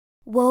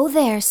Whoa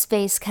there,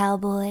 Space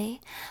Cowboy.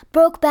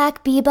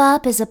 Brokeback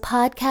Bebop is a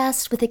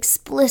podcast with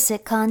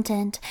explicit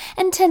content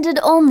intended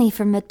only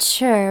for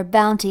mature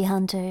bounty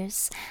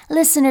hunters.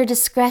 Listener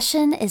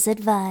discretion is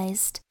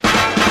advised.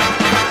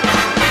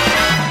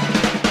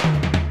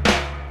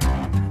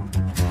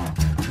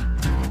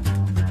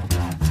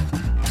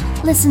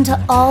 Listen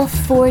to all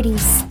 40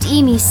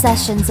 steamy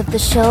sessions of the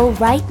show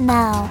right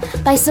now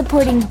by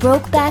supporting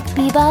Brokeback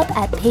Bebop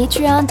at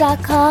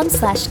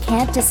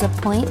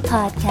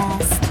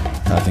patreon.com/can'tdisappointpodcast.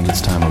 I think it's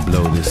time to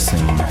blow this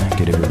scene.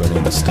 Get everybody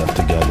in the stuff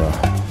together.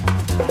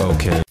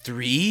 Okay.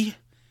 3,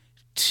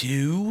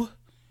 2,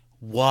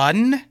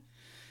 1.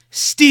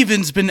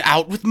 Steven's been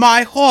out with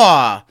my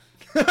whore.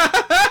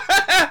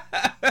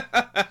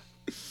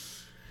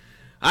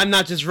 I'm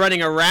not just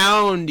running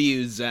around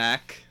you,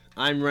 Zach.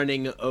 I'm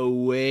running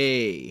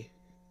away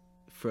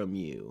from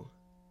you.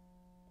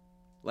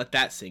 Let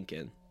that sink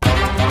in.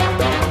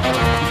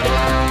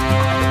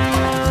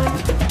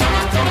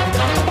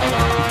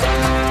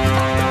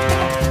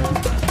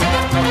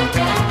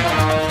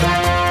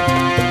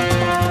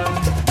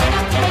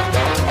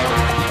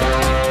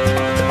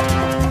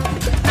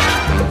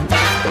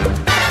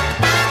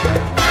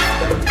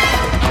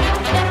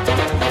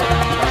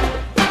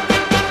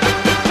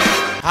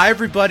 Hi,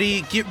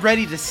 everybody. Get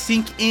ready to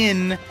sink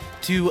in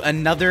to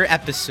another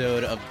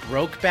episode of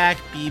Brokeback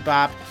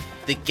Bebop,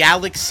 the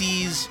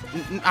Galaxy's,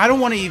 I don't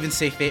want to even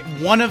say fate,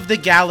 one of the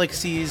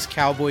Galaxy's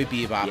Cowboy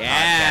Bebop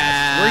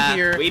podcast. We're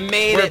here. We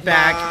made We're it,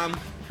 back. Mom.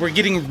 We're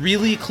getting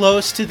really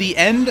close to the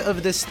end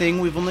of this thing.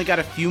 We've only got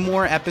a few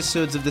more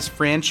episodes of this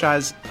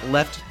franchise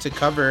left to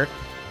cover.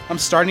 I'm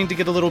starting to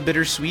get a little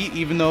bittersweet,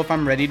 even though if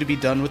I'm ready to be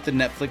done with the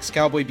Netflix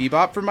Cowboy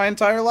Bebop for my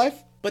entire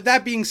life. But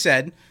that being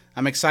said,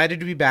 I'm excited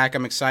to be back.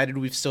 I'm excited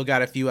we've still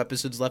got a few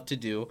episodes left to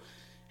do.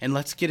 And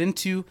let's get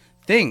into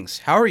things.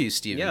 How are you,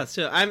 Steven? Yeah,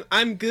 so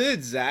I'm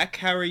good, Zach.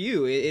 How are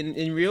you?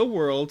 In real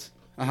world,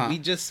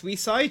 we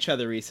saw each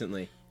other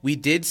recently. We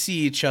did see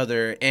each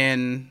other,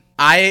 and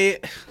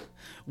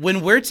when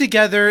we're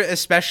together,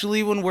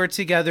 especially when we're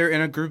together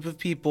in a group of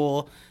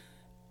people,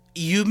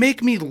 you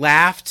make me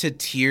laugh to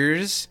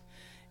tears,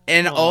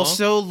 and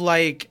also,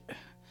 like,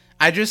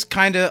 I just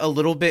kind of a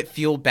little bit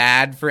feel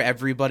bad for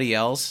everybody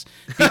else,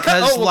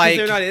 because, like,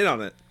 they're not in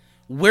on it.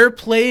 We're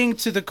playing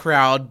to the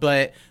crowd,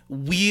 but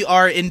we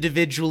are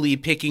individually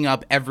picking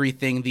up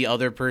everything the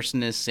other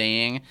person is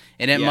saying,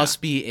 and it must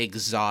be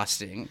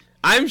exhausting.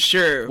 I'm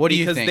sure. What do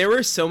you think? Because there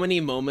were so many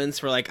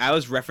moments where, like, I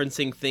was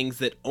referencing things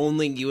that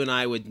only you and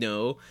I would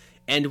know,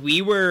 and we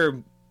were,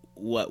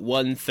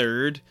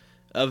 1/3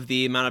 of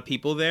the amount of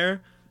people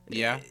there?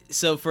 Yeah.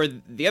 So for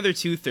the other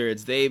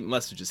 2/3, they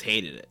must have just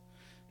hated it.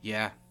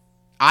 Yeah.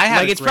 I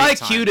had it's probably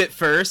cute at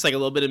first, like a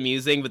little bit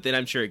amusing, but then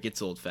I'm sure it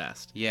gets old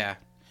fast. Yeah.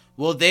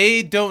 Well,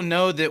 they don't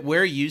know that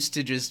we're used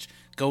to just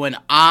going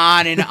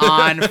on and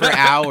on for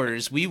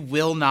hours. We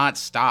will not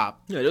stop.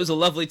 Yeah, it was a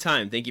lovely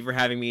time. Thank you for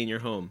having me in your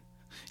home.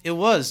 It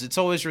was. It's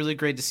always really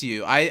great to see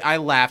you. I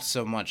laughed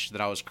so much that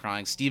I was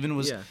crying. Steven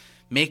was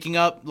making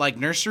up, like,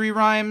 nursery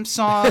rhyme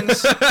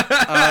songs.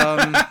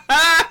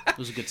 It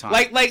was a good time.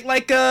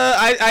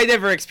 I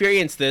never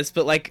experienced this,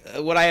 but, like,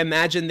 what I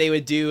imagine they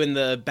would do in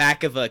the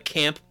back of a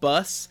camp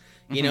bus,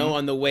 you know,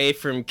 on the way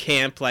from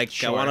camp, like,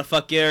 I want to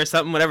fuck you or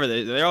something, whatever.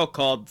 They're all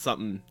called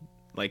something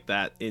like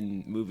that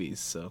in movies,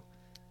 so.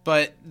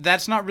 But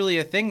that's not really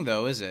a thing,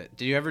 though, is it?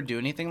 Did you ever do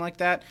anything like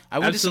that? I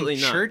went Absolutely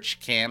to some not.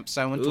 church camps.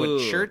 I went to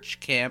a church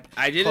camp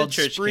called a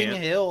church Spring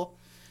camp. Hill,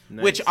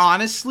 Nice. which,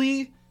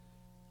 honestly,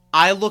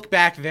 I look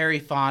back very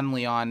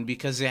fondly on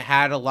because it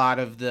had a lot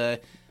of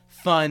the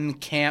fun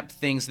camp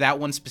things. That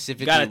one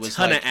specifically got a was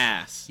ton like, of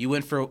ass. You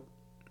went for...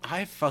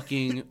 I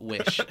fucking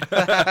wish.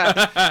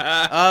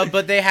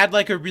 But they had,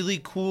 like, a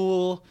really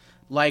cool,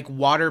 like,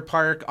 water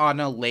park on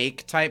a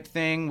lake type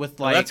thing with,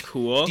 like... that's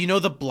cool. Do you know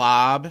the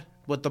blob?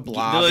 What the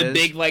blob is? The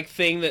big, like,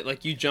 thing that,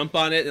 like, you jump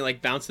on it and,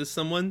 like, bounces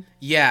someone?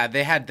 Yeah,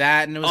 they had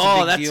that, and it was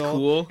a big deal. Oh, that's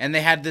cool. And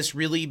they had this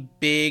really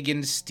big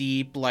and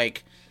steep,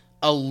 like,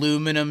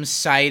 aluminum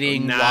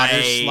siding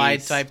water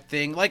slide type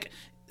thing. Like,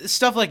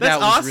 stuff like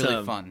that was awesome.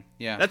 really fun.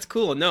 Yeah. That's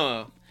cool.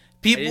 No,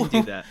 People, I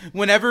didn't do that.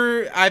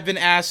 Whenever I've been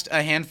asked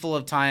a handful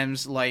of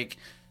times, like,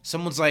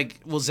 someone's like,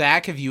 well,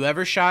 Zach, have you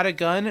ever shot a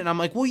gun? And I'm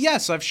like, well,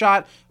 yes, I've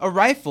shot a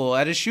rifle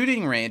at a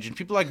shooting range. And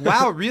people are like,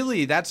 wow,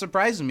 really? That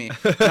surprised me.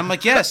 And I'm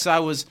like, yes, I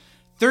was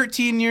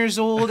 13 years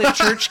old at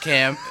church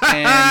camp,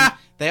 and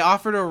they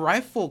offered a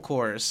rifle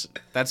course.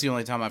 That's the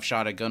only time I've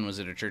shot a gun was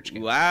at a church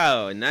camp.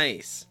 Wow,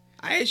 nice.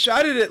 I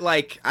shot it at,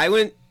 like, I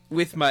went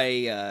with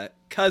my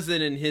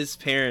cousin and his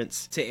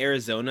parents to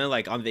Arizona,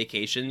 like, on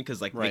vacation,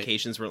 because, like,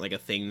 vacations weren't, like, a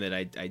thing that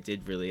I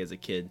did really as a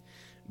kid.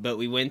 But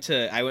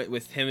I went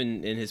with him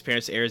and his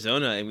parents to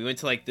Arizona, and we went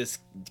to, like, this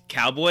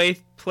cowboy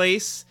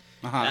place.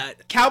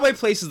 Cowboy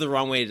place is the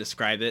wrong way to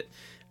describe it.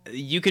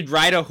 You could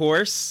ride a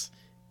horse.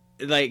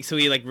 Like, so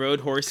we, like,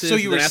 rode horses. So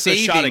you were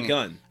saving shot a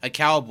gun. A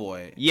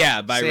cowboy.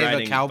 Yeah, by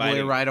riding. A cowboy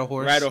ride a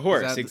horse. Ride a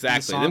horse,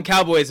 exactly. Them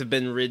cowboys have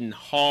been ridden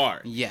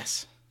hard.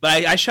 Yes.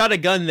 But I shot a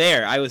gun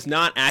there. I was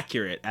not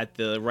accurate at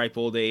the ripe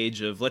old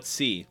age of, let's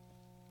see,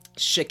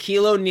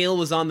 Shaquille O'Neal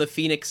was on the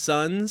Phoenix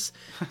Suns,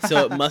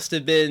 so it must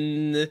have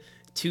been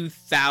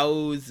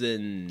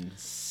 2007.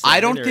 I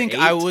don't or think 8.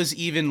 I was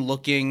even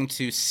looking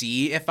to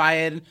see if I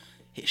had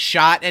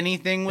shot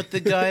anything with the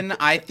gun.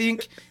 I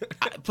think,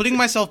 putting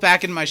myself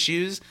back in my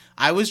shoes,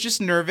 I was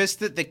just nervous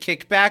that the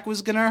kickback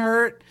was going to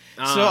hurt.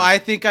 So I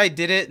think I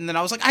did it, and then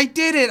I was like, I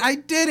did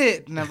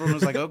it. And everyone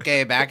was like,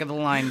 okay, back of the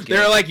line, kid.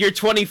 They're like, you're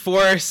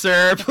 24,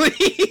 sir.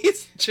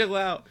 Please chill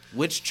out.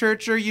 Which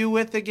church are you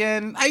with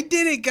again? I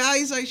did it,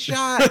 guys. I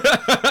shot.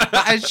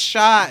 I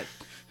shot.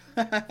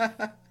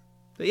 But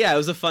yeah, it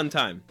was a fun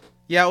time.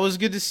 Yeah, it was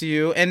good to see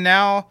you. And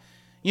now,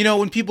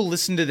 when people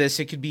listen to this,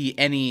 it could be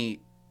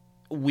any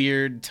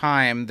weird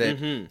time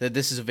that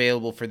this is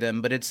available for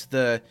them, but it's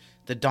the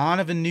dawn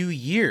of a new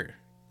year.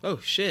 Oh,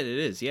 shit, it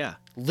is, yeah.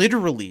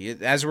 Literally,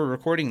 as we're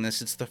recording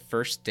this, it's the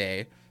first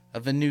day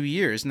of a new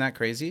year. Isn't that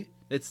crazy?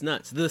 It's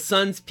nuts. The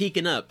sun's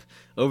peeking up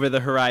over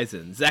the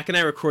horizon. Zach and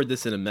I record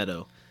this in a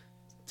meadow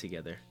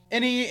together.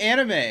 Any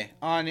anime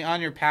on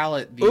your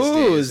palette these days?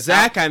 Ooh,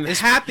 Zach, I'm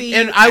happy.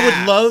 And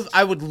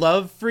I would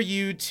love for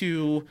you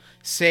to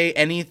say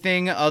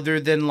anything other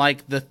than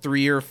like the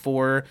 3 or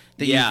 4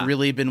 that you've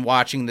really been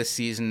watching this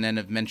season and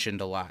have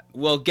mentioned a lot.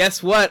 Well,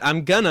 guess what?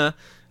 I'm gonna.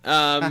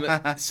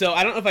 So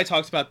I don't know if I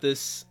talked about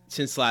this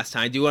since last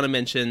time. I do want to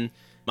mention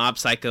Mob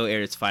Psycho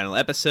aired its final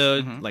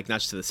episode, like not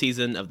just of the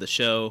season, of the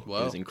show.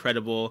 Whoa. It was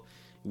incredible.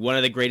 One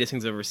of the greatest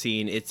things I've ever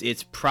seen.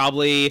 It's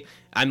probably,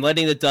 I'm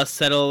letting the dust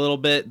settle a little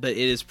bit, but it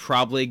is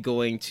probably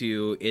going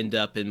to end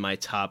up in my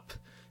top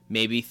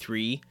maybe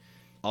 3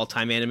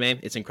 all-time anime.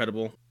 It's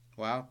incredible.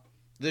 Wow.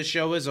 The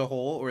show as a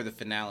whole or the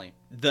finale?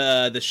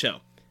 The show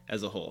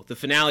as a whole. The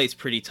finale is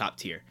pretty top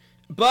tier.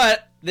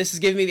 But this is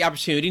giving me the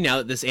opportunity, now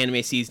that this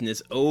anime season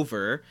is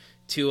over,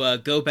 to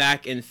go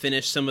back and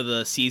finish some of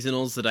the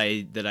seasonals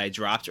that I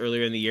dropped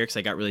earlier in the year because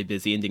I got really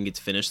busy and didn't get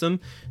to finish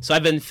them. So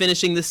I've been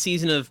finishing this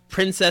season of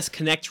Princess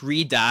Connect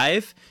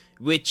Redive,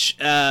 which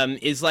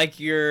is like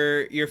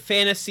your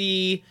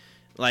fantasy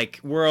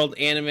like world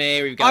anime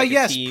where you've got like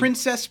yes, a team.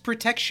 Princess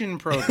Protection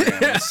Program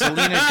with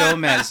Selena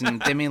Gomez and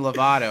Demi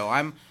Lovato.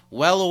 I'm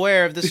well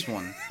aware of this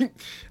one.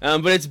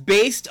 But it's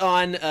based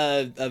on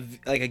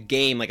like a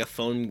game, like a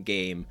phone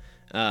game.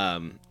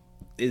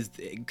 Is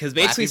because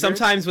basically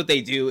sometimes what they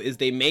do is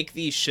they make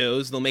these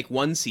shows, they'll make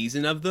one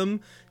season of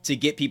them to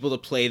get people to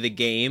play the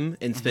game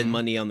and spend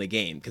money on the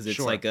game because it's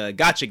like a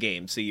gacha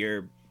game, so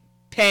you're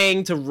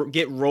paying to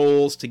get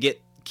roles to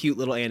get cute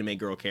little anime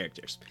girl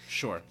characters.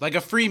 Sure, like a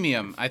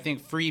freemium. I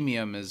think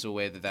freemium is a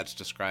way that's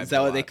described. Is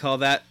that what they call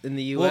that in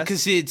the US? Well,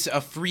 because it's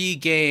a free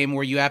game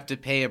where you have to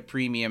pay a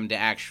premium to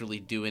actually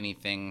do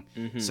anything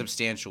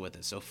substantial with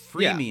it. So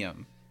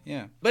freemium,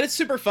 yeah. But it's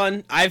super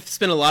fun. I've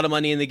spent a lot of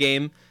money in the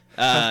game.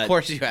 Of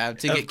course you have,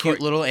 to get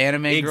cute little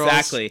anime girls.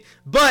 Exactly.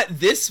 But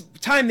this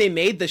time they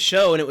made the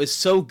show, and it was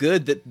so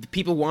good that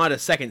people want a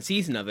second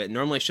season of it.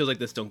 Normally shows like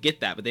this don't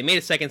get that, but they made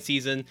a second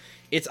season.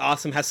 It's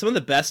awesome. Has some of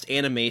the best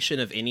animation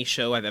of any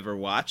show I've ever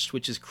watched,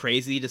 which is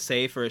crazy to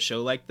say for a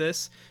show like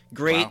this.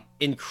 Great,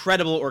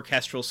 incredible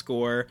orchestral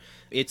score.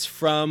 It's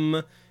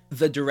from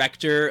the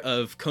director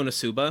of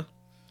Konosuba.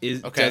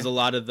 Does a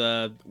lot of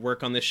the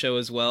work on this show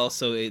as well,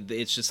 so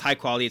it's just high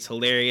quality. It's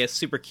hilarious,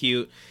 super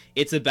cute.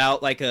 It's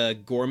about like a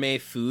gourmet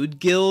food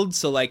guild,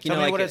 so like Tell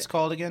me like what it's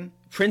called again.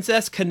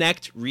 Princess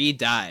Connect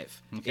Redive.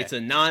 Okay. It's a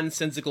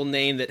nonsensical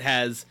name that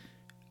has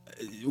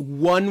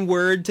one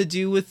word to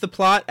do with the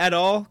plot at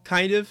all,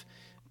 kind of.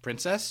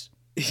 Princess?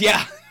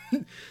 Yeah.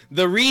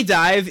 The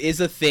redive is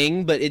a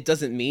thing, but it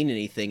doesn't mean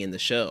anything in the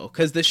show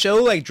because the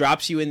show like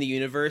drops you in the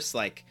universe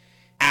like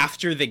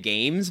after the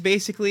games,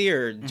 basically,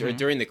 or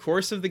during the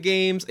course of the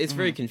games. It's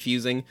very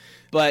confusing,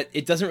 but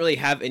it doesn't really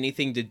have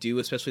anything to do,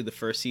 especially the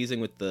first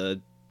season, with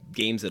the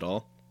games at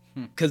all.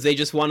 Because they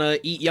just want to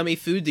eat yummy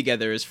food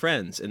together as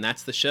friends, and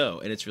that's the show.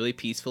 And it's really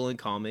peaceful and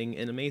calming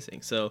and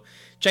amazing. So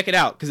check it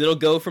out, because it'll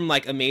go from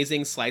like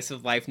amazing slice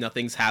of life,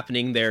 nothing's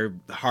happening, they're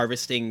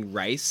harvesting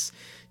rice,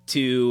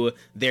 to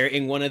they're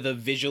in one of the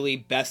visually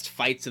best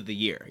fights of the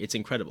year. It's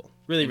incredible.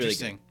 Really, really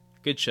good.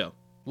 Good show.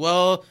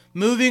 Well,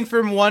 moving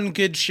from one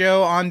good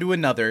show on to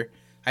another,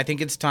 I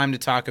think it's time to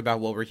talk about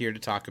what we're here to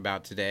talk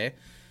about today.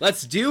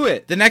 Let's do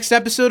it! The next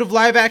episode of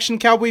Live Action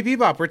Cowboy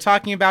Bebop. We're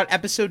talking about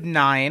episode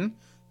 9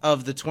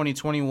 of the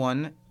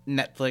 2021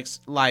 Netflix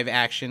Live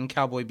Action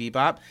Cowboy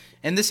Bebop.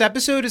 And this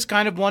episode is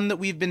kind of one that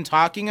we've been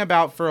talking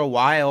about for a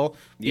while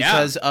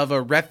because of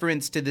a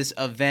reference to this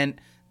event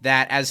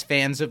that, as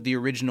fans of the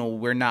original,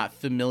 we're not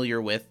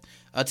familiar with.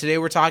 Today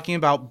we're talking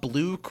about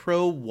Blue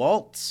Crow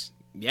Waltz.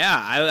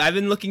 Yeah, I've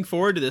been looking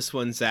forward to this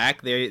one,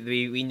 Zach.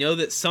 We know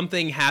that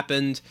something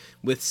happened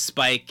with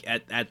Spike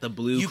at the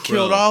Blue Crow. You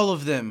killed all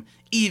of them,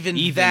 even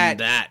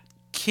that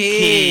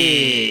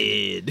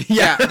kid.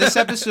 Yeah, this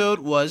episode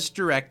was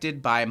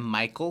directed by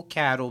Michael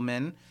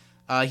Cattleman.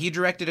 He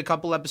directed a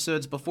couple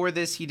episodes before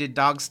this. He did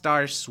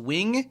Dogstar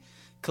Swing,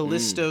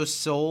 Callisto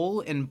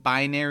Soul, and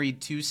Binary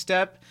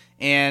Two-Step.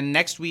 And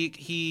next week,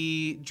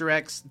 he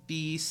directs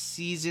the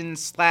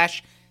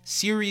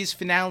season/series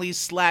finale/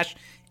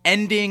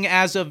 ending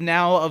as of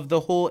now of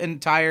the whole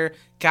entire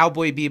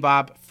Cowboy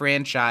Bebop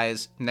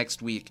franchise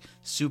next week,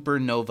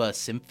 Supernova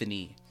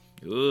Symphony.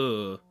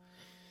 Ooh.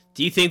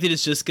 Do you think that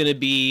it's just going to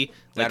be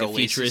like That a Oasis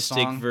futuristic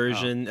song?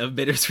 version of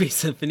Bittersweet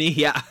Symphony?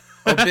 Yeah.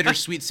 Oh,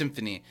 Bittersweet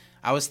Symphony.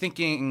 I was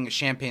thinking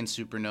Champagne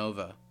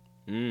Supernova.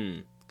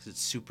 Mm. Because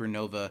it's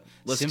Supernova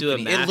Let's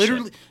Symphony. do a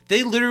mashup.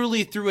 They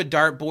literally threw a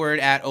dartboard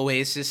at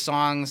Oasis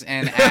songs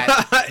and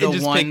at the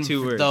just one, picked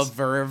 2 words. the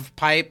Verve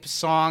Pipe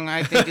song,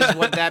 I think is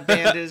what that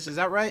band is. Is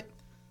that right?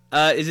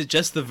 Is it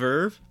just the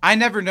Verve? I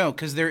never know,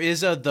 because there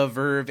is a The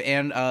Verve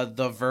and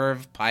the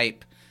Verve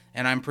Pipe,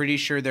 and I'm pretty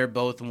sure they're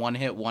both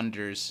one-hit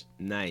wonders.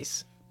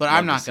 Nice. But Love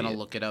I'm to not see going to it.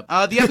 look it up.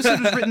 The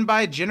episode was written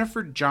by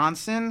Jennifer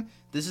Johnson.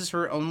 This is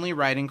her only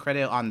writing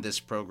credit on this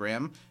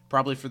program,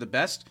 probably for the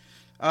best.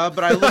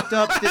 But I looked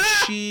up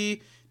that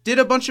she did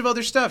a bunch of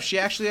other stuff. She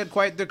actually had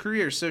quite the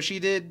career. So she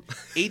did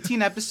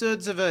 18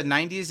 episodes of a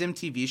 90s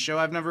MTV show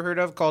I've never heard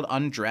of called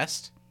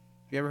Undressed.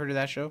 Have you ever heard of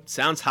that show?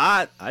 Sounds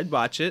hot. I'd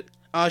watch it.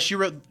 She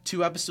wrote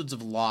 2 episodes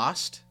of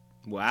Lost,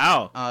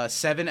 Wow.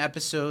 7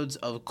 episodes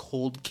of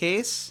Cold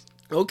Case,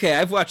 Okay,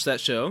 I've watched that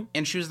show.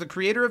 and she was the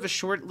creator of a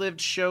short-lived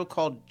show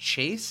called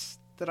Chase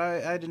that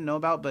I didn't know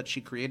about, but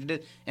she created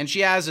it. And she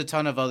has a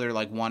ton of other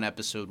like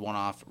one-episode,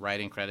 one-off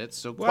writing credits.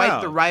 So quite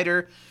Wow. the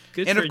writer.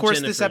 Good And for of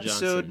course, this Jennifer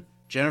episode, Johnson.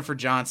 Jennifer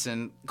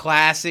Johnson,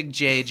 classic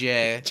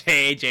JJ.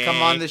 JJ.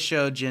 Come on the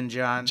show, Jin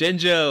John.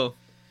 Jinjo.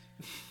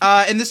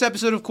 And this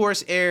episode, of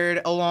course,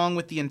 aired along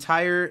with the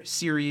entire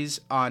series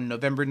on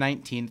November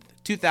 19th,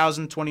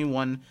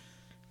 2021.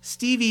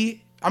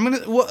 Stevie,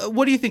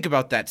 what do you think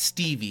about that,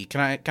 Stevie? Can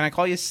I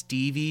call you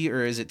Stevie,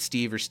 or is it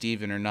Steve or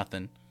Steven or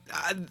nothing?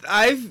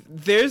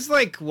 There's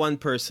like one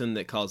person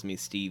that calls me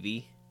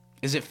Stevie.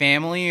 Is it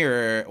family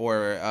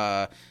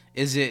or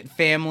is it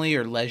family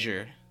or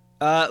leisure?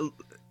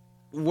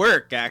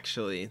 Work,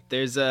 actually.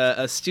 There's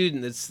a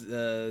student that's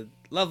a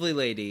lovely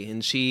lady,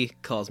 and she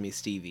calls me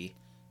Stevie.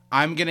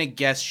 I'm gonna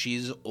guess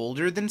she's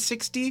older than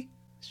 60.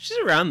 She's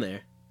around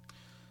there.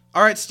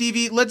 All right,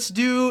 Stevie, let's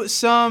do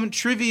some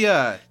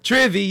trivia.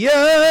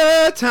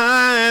 Trivia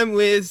time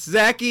with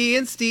Zachy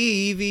and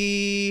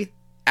Stevie.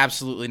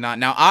 Absolutely not.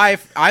 Now,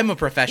 I'm a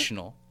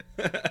professional,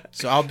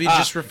 so I'll be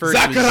just referred to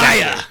as Zachariah.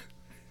 Zachary.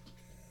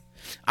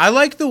 I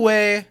like the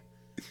way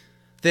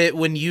that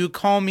when you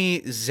call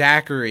me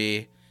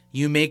Zachary,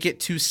 you make it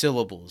 2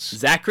 syllables.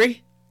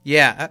 Zachary?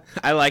 Yeah,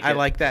 I like it. I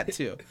like that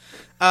too.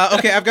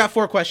 Okay, I've got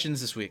 4 questions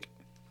this week.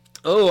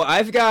 Oh,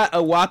 I've got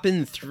a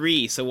whopping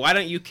 3, so why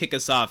don't you kick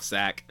us off,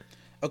 Zach?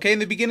 Okay, in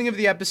the beginning of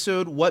the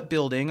episode, what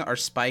building are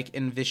Spike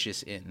and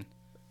Vicious in?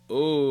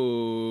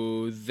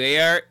 Oh, they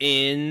are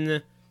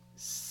in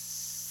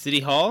City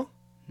Hall?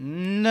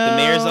 No. The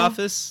mayor's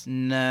office?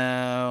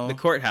 No. The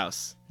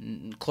courthouse?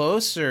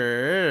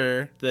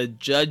 Closer. The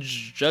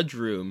judge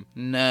room?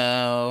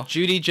 No.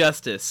 Judy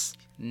Justice?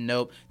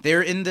 Nope.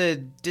 They're in the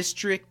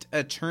district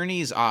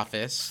attorney's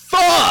office,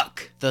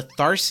 Fuck! the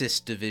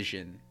Tharsis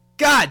division.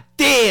 God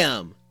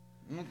damn!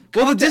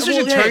 Well, the district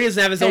Well, attorney hey,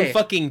 doesn't have his own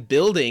fucking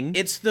building.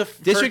 It's the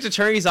District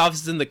attorney's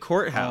office is in the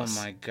courthouse.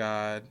 Oh my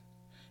god.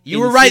 You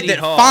In were right. City That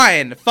Hall.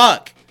 fine.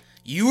 Fuck.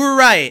 You were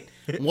right.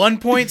 1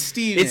 point,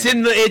 Steven. It's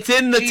in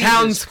the Jesus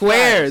town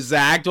square, Christ.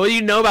 Zach. What do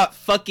you know about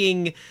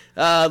fucking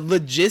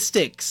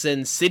logistics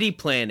and city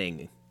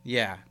planning?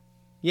 Yeah.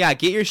 Yeah,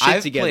 get your shit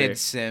I've together. played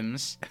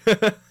Sims.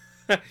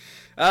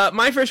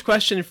 My first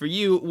question for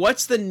you: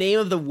 what's the name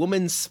of the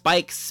woman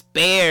Spike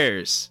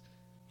spares?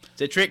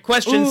 It's a trick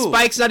question. Ooh.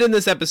 Spike's not in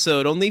this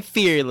episode. Only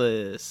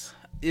Fearless.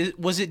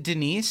 Was it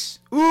Denise?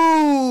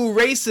 Ooh,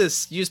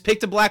 racist! You just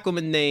picked a black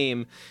woman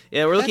name.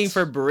 Yeah, we're looking That's-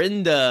 for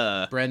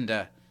Brenda.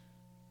 Brenda.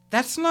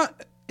 That's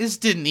not. Is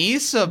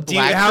Denise a Do you,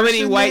 black how many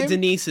person white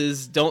name?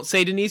 Denises? Don't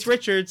say Denise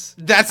Richards.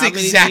 That's How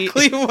many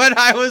exactly what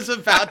I was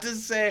about to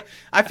say.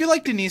 I feel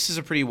like Denise is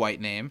a pretty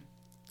white name.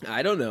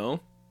 I don't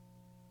know.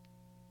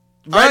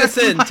 Write us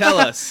in. Tell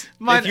us.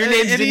 If your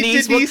name's any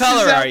Denise, what Denises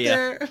color out are you?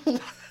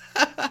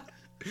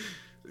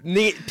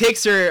 there?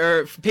 Pics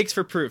or pics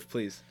for proof,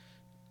 please.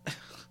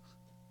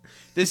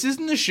 This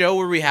isn't the show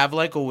where we have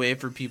like a way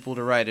for people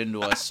to write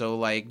into us. So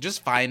like,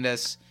 just find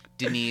us,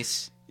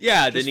 Denise.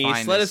 Yeah, Just Denise.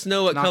 find Let us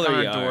know what Knock color on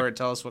our you are. door,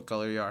 tell us what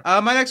color you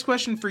are. My next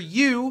question for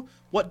you: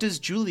 what does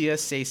Julia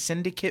say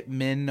syndicate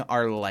men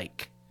are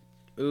like?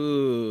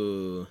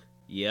 Ooh.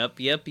 Yep.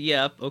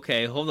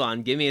 Okay, hold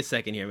on. Give me a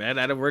second here, man.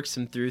 I gotta work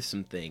through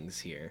some things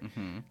here.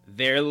 Mm-hmm.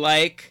 They're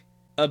like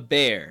a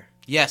bear.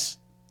 Yes.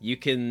 You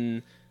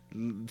can...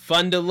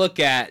 Fun to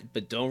look at,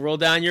 but don't roll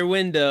down your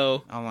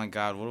window. Oh my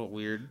god, what a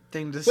weird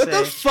thing to What say.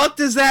 the fuck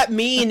does that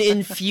mean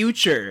in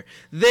future?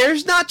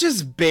 There's not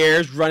just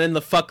bears running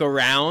the fuck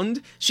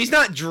around. She's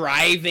not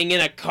driving in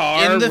a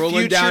car, In the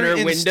rolling down her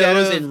future, instead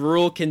windows of in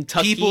rural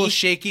Kentucky. People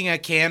shaking a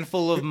can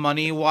full of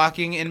money,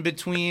 walking in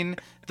between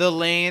the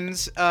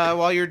lanes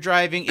while you're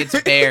driving. It's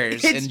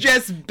bears. It's and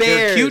just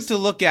They're bears. cute to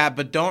look at,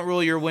 but don't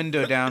roll your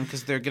window down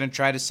because they're gonna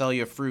try to sell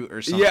you fruit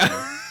or something.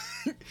 Yeah.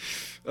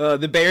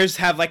 The bears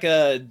have like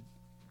a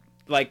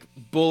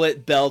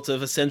bullet belt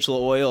of essential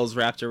oils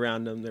wrapped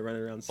around them. They're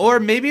running around. Or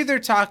maybe they're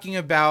talking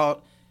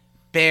about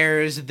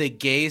bears the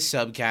gay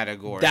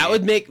subcategory. That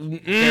would make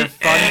they're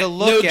fun to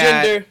look no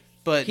at, gender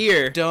but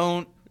here.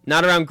 don't.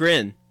 Not around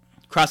Grin.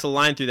 Cross a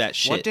line through that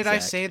shit. What did I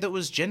Zach. say that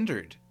was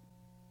gendered?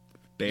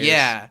 Bears.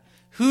 Yeah.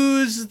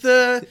 Who's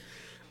the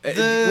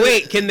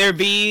Wait, can there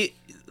be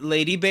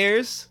lady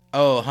bears?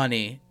 Oh,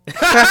 honey.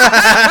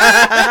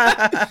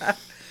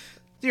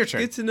 Your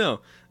turn. Good to know.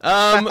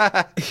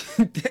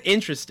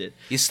 Interested.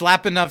 You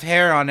slap enough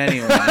hair on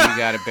anyone, you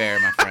got a bear,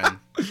 my friend.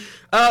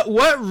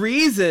 What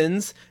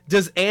reasons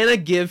does Anna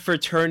give for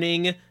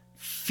turning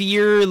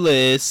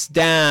Fearless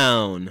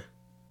down?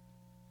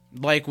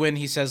 Like when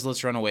he says,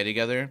 let's run away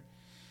together.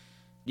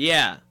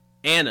 Yeah.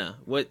 Anna.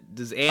 What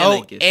does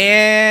Anna give?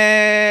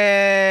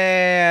 Anna.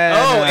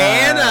 Oh,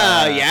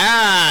 Anna.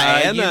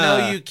 Yeah, Anna. You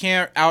know you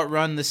can't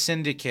outrun the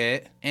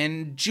syndicate.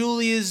 And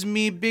Julia's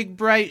me big,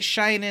 bright,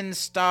 shining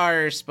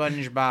star,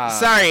 SpongeBob.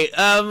 Sorry.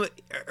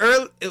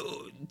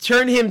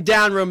 Turn him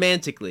down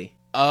romantically.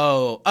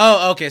 Oh,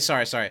 okay.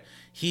 Sorry.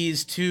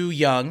 He's too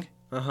young.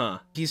 Uh-huh.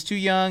 He's too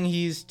young,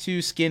 he's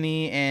too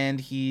skinny,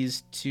 and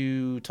he's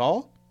too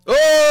tall?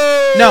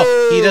 Oh! No,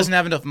 he doesn't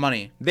have enough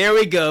money. There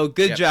we go.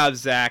 Good Yep. job,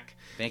 Zach.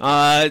 Thank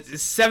you.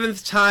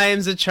 Seventh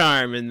time's a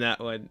charm in that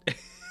one.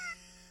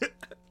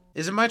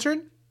 Is it my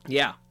turn?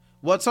 Yeah.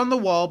 What's on the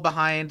wall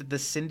behind the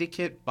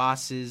syndicate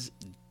boss's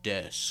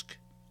desk?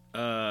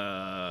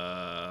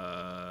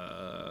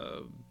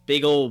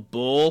 Big old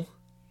bull.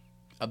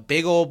 A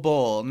big old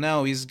bowl.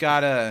 No, he's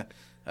got a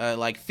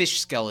like fish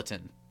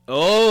skeleton.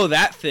 Oh,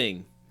 that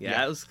thing. Yeah, Yeah.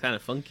 that was kind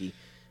of funky.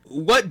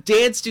 What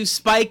dance do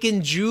Spike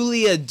and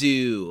Julia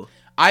do?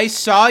 I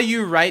saw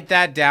you write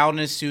that down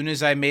as soon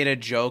as I made a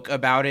joke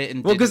about it,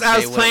 and Well, because I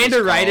was planning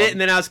to write it,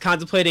 and and then I was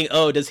contemplating,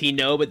 oh, does he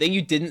know? But then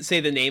you didn't say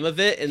the name of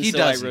it, and so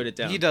I wrote it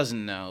down. He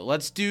doesn't know.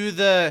 Let's do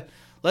the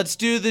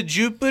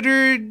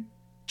Jupiter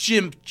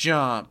Jimp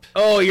Jump.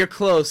 Oh, you're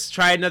close.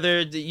 Try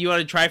another. You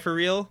want to try for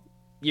real?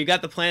 You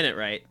got the planet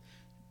right.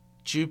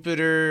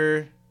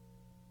 Jupiter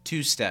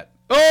two-step.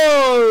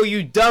 Oh,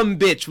 you dumb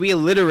bitch. We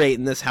alliterate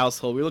in this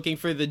household. We're looking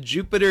for the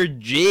Jupiter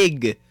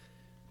jig.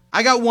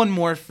 I got one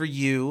more for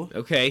you.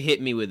 Okay,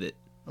 hit me with it.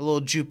 A little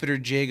Jupiter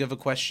jig of a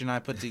question I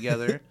put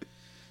together.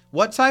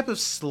 What type of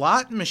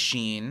slot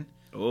machine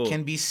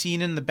can be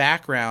seen in the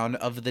background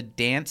of the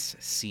dance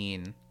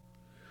scene?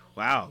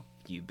 Wow,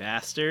 you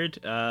bastard.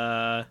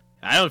 I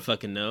don't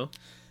fucking know.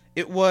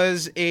 It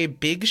was a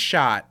Big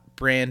Shot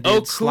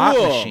branded slot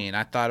cool. machine.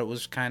 I thought it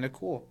was kind of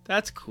cool.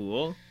 That's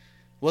cool.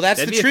 Well,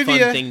 that's That'd the be trivia.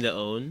 a fun thing to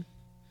own.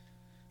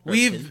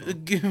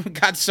 We've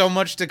got so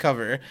much to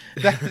cover.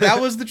 That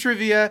was the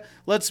trivia.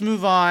 Let's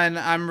move on.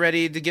 I'm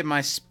ready to get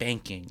my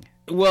spanking.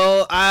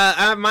 Well,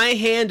 my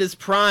hand is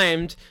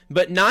primed,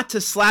 but not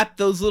to slap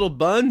those little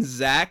buns,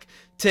 Zach.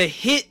 To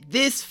hit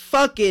this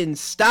fucking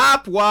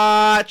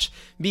stopwatch.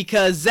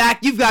 Because, Zach,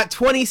 you've got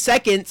 20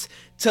 seconds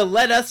to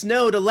let us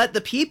know, to let the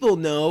people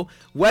know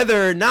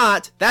whether or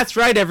not, that's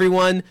right,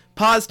 everyone,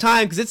 pause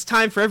time, because it's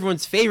time for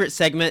everyone's favorite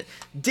segment.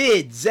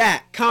 Did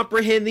Zach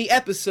comprehend the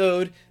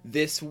episode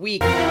this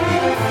week?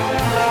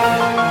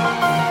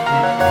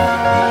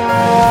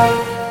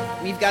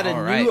 We've got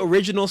a new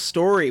original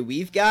story.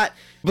 We've got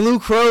Blue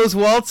Crows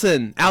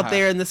waltzing out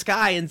there in the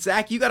sky, and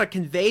Zach, you got to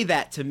convey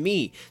that to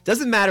me.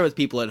 Doesn't matter what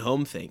people at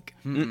home think.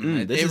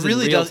 It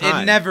really does.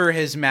 It never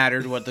has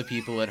mattered what the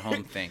people at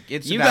home think.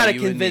 It's you about got to you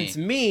and convince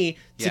me. me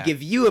to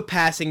give you a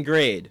passing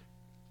grade.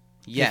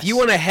 Yes. If you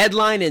want a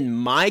headline in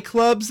my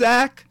club,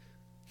 Zach,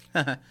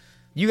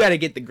 you got to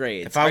get the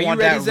grades. If I Are want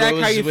you ready, that Zach?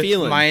 rose How you with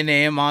feeling? my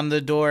name on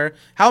the door,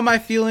 how am I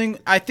feeling?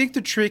 I think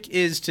the trick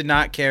is to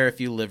not care if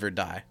you live or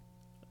die.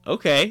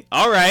 Okay.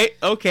 All right.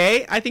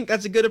 Okay. I think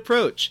that's a good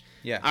approach.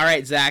 Yeah. All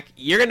right, Zach.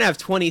 You're going to have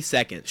 20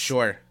 seconds.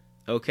 Sure.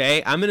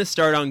 Okay. I'm going to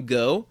start on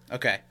go.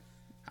 Okay.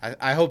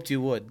 I hoped you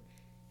would.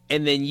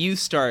 And then you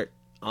start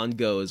on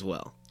go as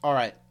well. All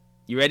right.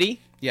 You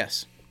ready?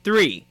 Yes.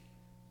 3,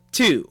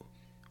 2,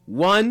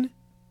 1,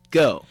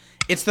 go.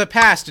 It's the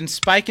past, and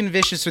Spike and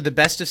Vicious are the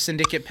best of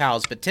syndicate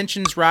pals, but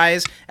tensions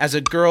rise as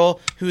a girl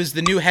who is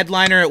the new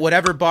headliner at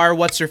whatever bar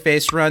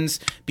What's-Her-Face runs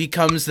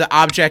becomes the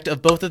object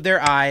of both of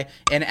their eye,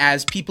 and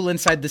as people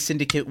inside the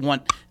syndicate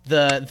want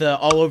the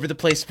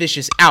all-over-the-place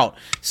Vicious out.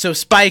 So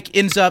Spike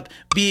ends up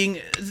being...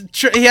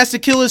 he has to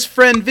kill his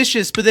friend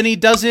Vicious, but then he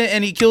doesn't,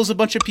 and he kills a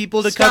bunch of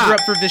people to cover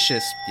up for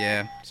Vicious.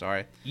 Yeah,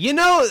 sorry. You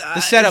know,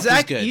 the setup Zach,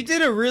 was good. You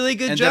did a really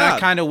good job. And then I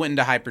kind of went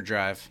into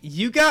hyperdrive.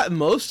 You got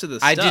most of the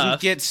stuff. I didn't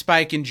get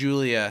Spike and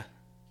Julia.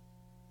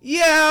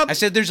 Yeah. I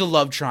said there's a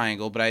love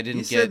triangle, but I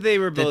didn't get... You said they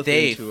were both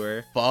they into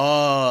her.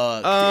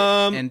 Fucked.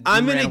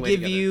 I'm going to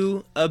give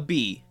you a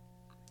B.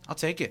 I'll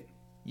take it.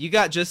 You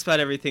got just about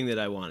everything that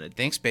I wanted.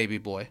 Thanks, baby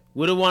boy.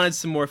 Would have wanted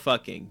some more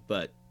fucking,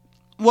 but...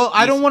 Well,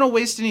 I don't want to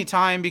waste any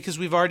time because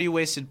we've already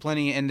wasted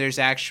plenty, and there's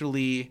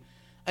actually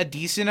a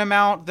decent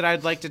amount that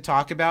I'd like to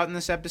talk about in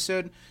this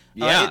episode.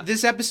 Yeah.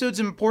 This episode's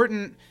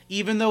important,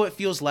 even though it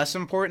feels less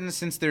important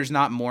since there's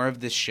not more of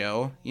this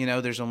show. You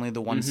know, there's only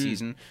the one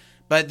season.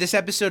 But this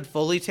episode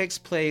fully takes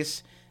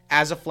place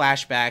as a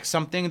flashback,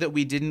 something that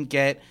we didn't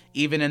get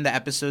even in the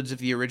episodes of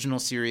the original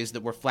series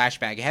that were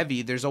flashback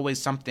heavy. There's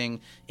always something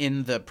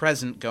in the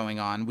present going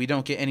on. We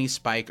don't get any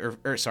Spike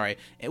or sorry.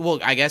 Well,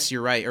 I guess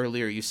you're right.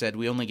 Earlier you said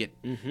we only get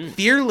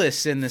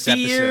Fearless in this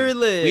episode.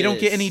 We don't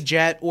get any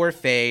Jet or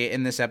Faye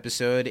in this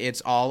episode.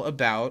 It's all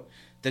about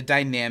the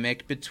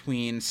dynamic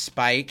between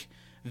Spike,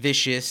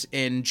 Vicious,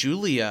 and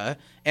Julia.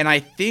 And I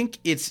think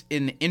it's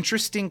an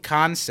interesting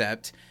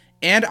concept.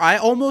 And I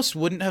almost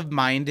wouldn't have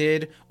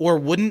minded, or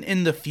wouldn't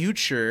in the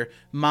future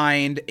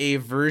mind, a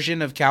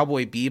version of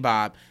Cowboy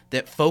Bebop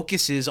that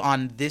focuses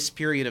on this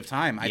period of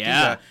time. I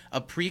think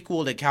a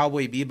prequel to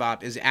Cowboy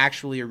Bebop is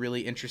actually a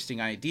really interesting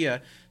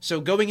idea.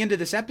 So going into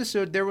this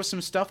episode, there was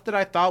some stuff that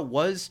I thought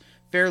was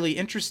fairly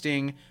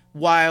interesting,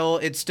 while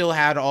it still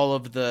had all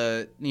of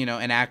the,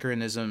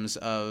 anachronisms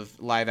of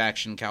live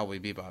action Cowboy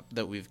Bebop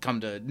that we've come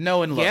to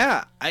know and love.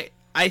 Yeah,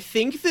 I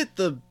think that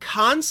the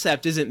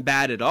concept isn't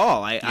bad at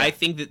all. I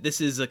think that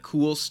this is a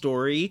cool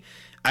story.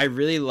 I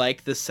really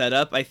like the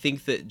setup. I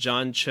think that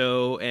John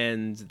Cho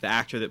and the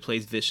actor that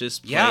plays Vicious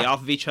play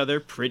off of each other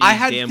pretty damn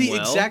well. I had the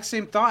exact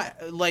same thought.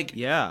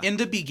 In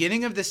the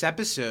beginning of this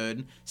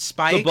episode,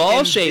 Spike the ball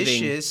and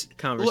shaving Vicious,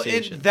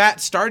 conversation. That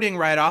starting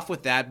right off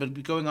with that,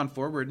 but going on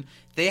forward,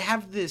 they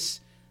have this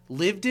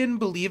lived-in,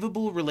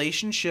 believable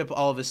relationship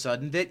all of a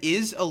sudden that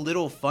is a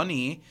little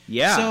funny.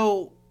 Yeah.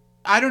 So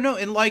I don't know,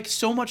 and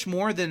so much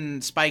more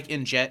than Spike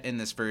and Jet in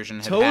this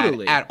version have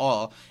had at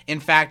all. In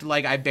fact,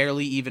 I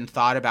barely even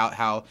thought about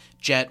how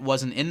Jet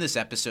wasn't in this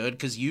episode,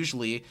 because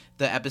usually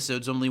the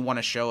episodes only want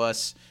to show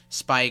us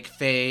Spike,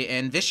 Faye,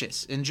 and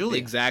Vicious, and Julia.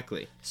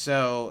 Exactly.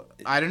 So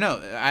I don't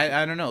know.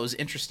 I don't know. It was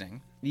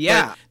interesting.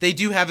 Yeah. But they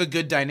do have a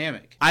good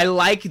dynamic. I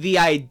like the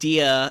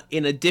idea.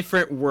 In a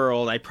different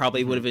world, I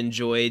probably would have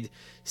enjoyed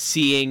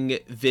seeing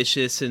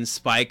Vicious and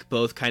Spike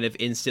both kind of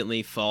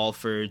instantly fall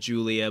for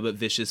Julia, but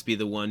Vicious be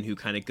the one who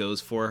kind of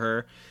goes for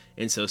her.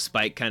 And so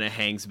Spike kind of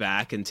hangs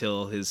back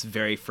until his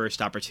very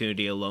first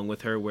opportunity alone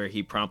with her, where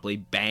he promptly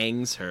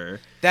bangs her.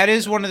 That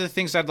is one of the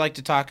things I'd like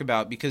to talk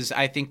about, because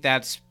I think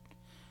that's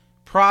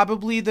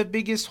probably the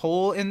biggest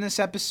hole in this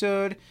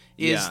episode,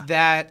 is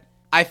that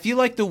I feel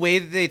like the way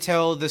that they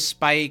tell the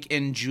Spike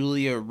and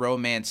Julia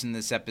romance in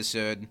this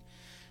episode,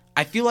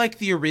 I feel like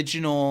the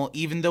original,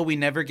 even though we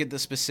never get the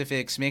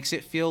specifics, makes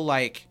it feel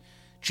like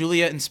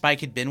Julia and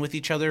Spike had been with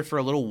each other for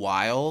a little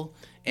while.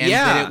 And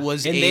that it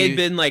was they'd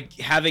been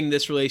having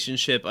this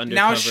relationship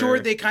undercover. Now, sure,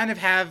 they kind of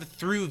have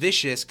through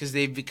Vicious, because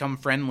they've become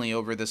friendly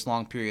over this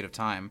long period of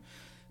time.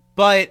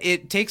 But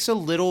it takes a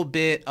little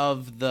bit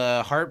of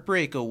the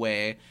heartbreak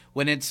away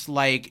when it's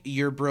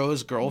your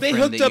bro's girlfriend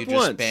that you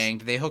just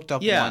banged. They hooked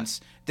up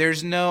once.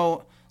 There's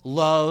no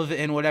love,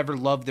 and whatever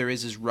love there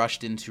is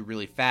rushed into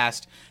really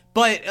fast.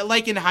 But,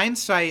 in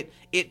hindsight,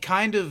 it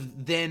kind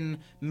of then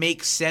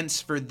makes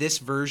sense for this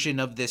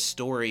version of this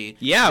story.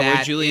 Yeah,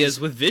 where Julia's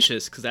with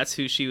Vicious, because that's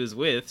who she was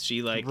with.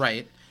 She,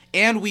 Right.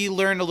 And we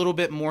learn a little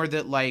bit more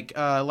that,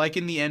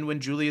 in the end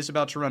when Julia's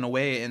about to run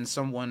away and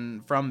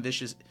someone from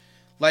Vicious,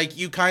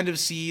 you kind of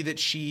see that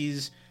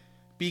she's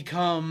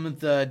become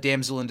the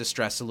damsel in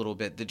distress a little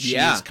bit. That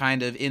she's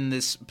kind of in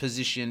this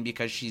position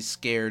because she's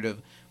scared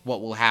of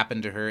what will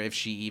happen to her if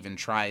she even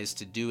tries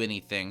to do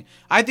anything.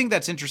 I think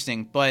that's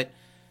interesting, but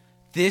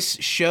this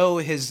show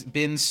has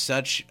been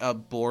such a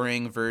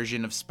boring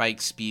version of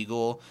Spike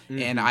Spiegel,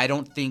 and I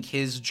don't think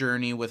his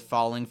journey with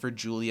falling for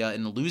Julia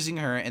and losing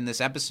her in this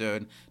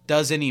episode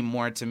does any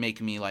more to make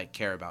me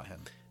care about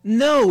him.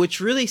 No, which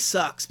really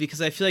sucks,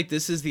 because I feel like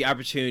this is the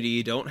opportunity.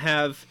 You don't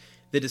have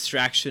the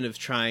distraction of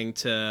trying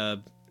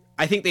to...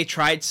 I think they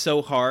tried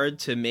so hard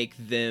to make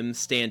them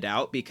stand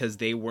out because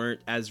they weren't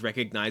as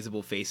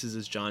recognizable faces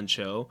as John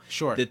Cho.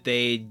 Sure. That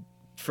they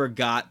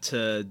forgot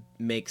to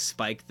make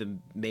Spike the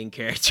main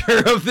character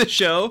of the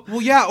show.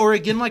 Well, yeah, or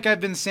again, like I've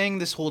been saying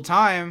this whole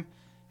time,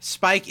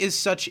 Spike is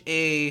such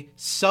a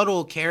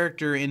subtle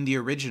character in the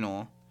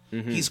original.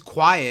 Mm-hmm. He's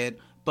quiet,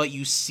 but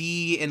you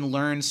see and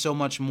learn so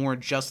much more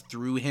just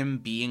through him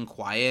being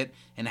quiet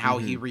and how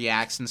he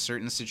reacts in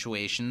certain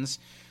situations.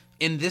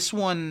 In this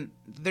one,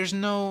 there's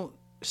no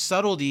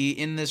subtlety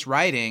in this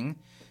writing,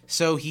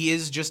 so he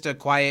is just a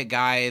quiet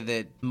guy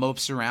that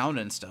mopes around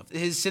and stuff.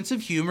 His sense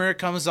of humor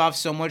comes off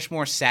so much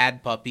more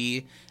sad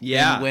puppy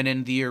than when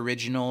in the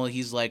original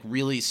he's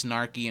really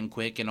snarky and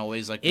quick and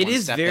always one step ahead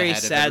of everybody. It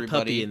is very sad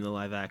puppy in the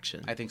live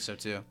action. I think so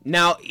too.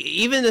 Now,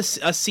 even a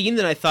scene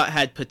that I thought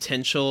had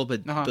potential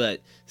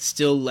but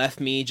still left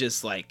me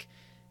just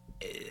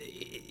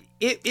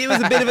It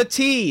was a bit of a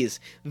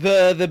tease.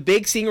 The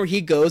big scene where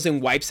he goes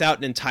and wipes out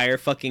an entire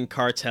fucking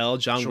cartel,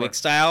 John Wick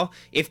style.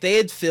 If they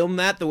had filmed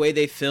that the way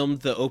they filmed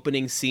the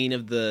opening scene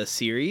of the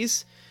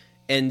series,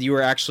 and you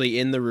were actually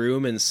in the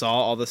room and saw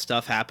all the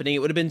stuff happening, it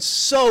would have been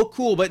so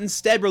cool. But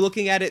instead, we're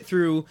looking at it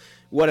through,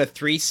 a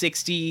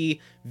 360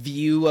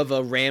 view of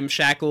a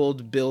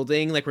ramshackled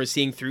building. We're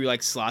seeing through,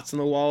 slots in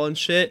the wall and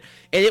shit.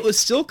 And it was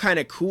still kind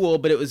of cool,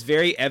 but it was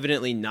very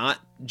evidently not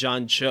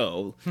John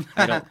Cho,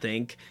 I don't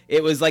think.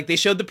 It was they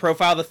showed the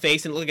profile of the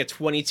face and it looked like a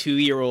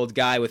 22-year-old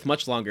guy with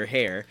much longer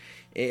hair.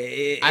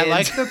 I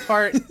like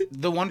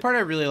the one part I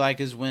really like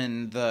is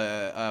when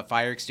the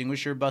fire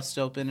extinguisher busts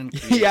open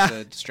and creates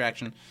a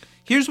distraction.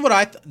 Here's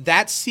what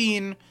that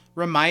scene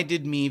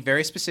reminded me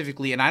very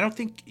specifically, and I don't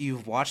think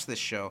you've watched this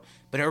show,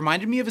 but it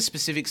reminded me of a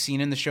specific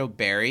scene in the show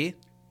Barry.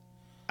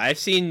 I've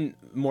seen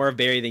more of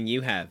Barry than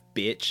you have,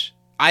 bitch.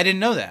 I didn't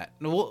know that.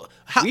 Well,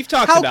 we've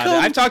talked about it.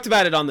 I've talked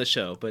about it on the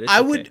show, but it's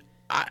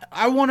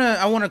I want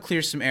to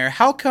clear some air.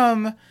 How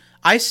come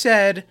I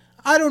said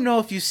I don't know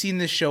if you've seen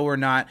this show or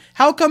not?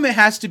 How come it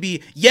has to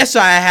be yes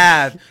I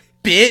have,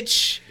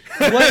 bitch?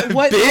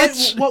 What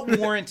Bitch? What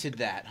warranted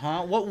that,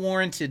 huh? What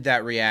warranted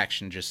that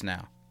reaction just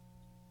now?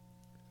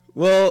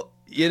 Well,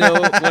 you know,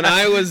 when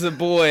I was a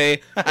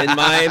boy and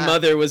my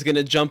mother was going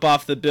to jump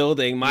off the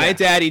building, my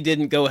daddy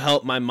didn't go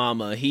help my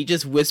mama. He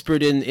just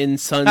whispered in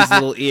son's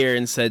little ear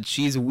and said,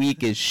 she's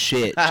weak as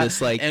shit,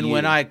 just like and you.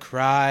 when I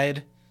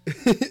cried... I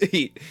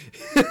don't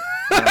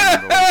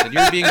remember what he said. You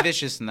were being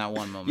vicious in that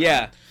one moment.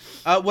 Yeah.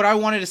 What I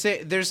wanted to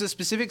say, there's a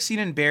specific scene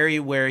in Barry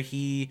where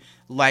he,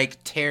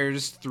 like,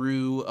 tears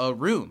through a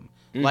room.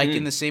 Like,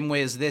 in the same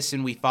way as this,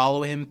 and we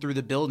follow him through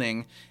the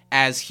building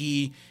as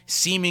he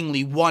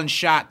seemingly one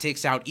shot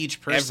takes out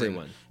each person.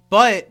 Everyone.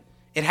 But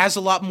it has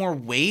a lot more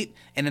weight,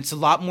 and it's a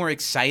lot more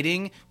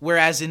exciting,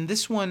 whereas in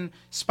this one,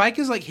 Spike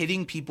is, like,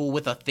 hitting people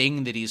with a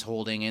thing that he's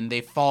holding, and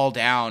they fall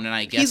down, and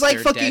I guess he's like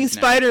they're fucking dead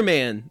now.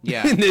 Spider-Man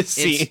in this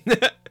scene.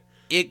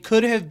 It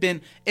could have been,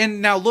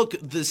 and now look,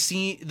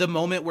 the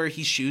moment where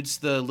he shoots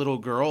the little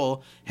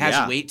girl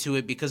has weight to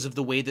it because of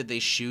the way that they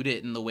shoot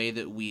it and the way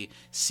that we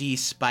see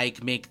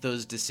Spike make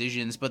those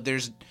decisions. But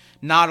there's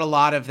not a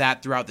lot of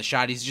that throughout the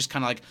shot. He's just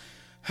kind of like,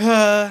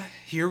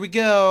 here we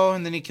go,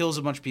 and then he kills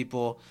a bunch of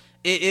people.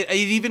 It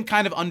even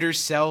kind of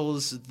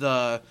undersells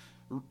the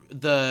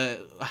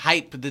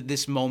hype that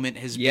this moment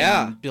has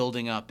been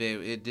building up.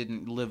 It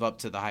didn't live up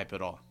to the hype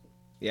at all.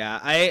 Yeah,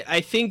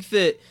 I think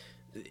that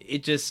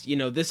it just, you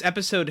know, this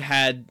episode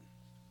had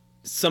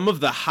some of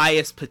the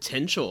highest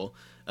potential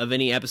of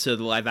any episode of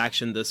the live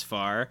action thus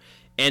far,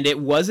 and it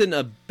wasn't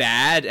a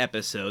bad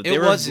episode.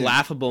 There were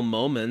laughable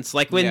moments,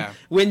 like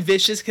when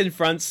Vicious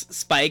confronts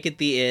Spike at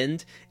the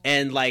end,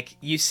 and like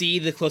you see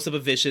the close up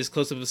of Vicious,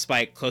 close up of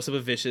Spike, close up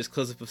of Vicious,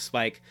 close up of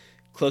Spike,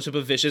 close up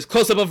of Vicious,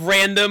 close up of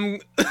random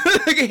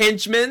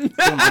henchmen.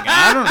 Oh my God,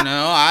 I don't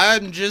know.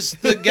 I'm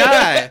just the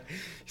guy.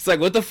 It's like,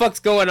 what the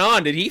fuck's going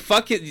on? Did he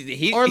fuck it?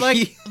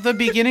 The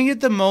beginning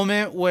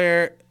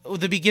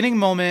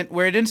moment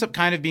where it ends up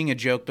kind of being a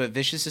joke, but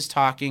Vicious is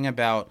talking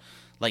about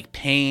like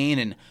pain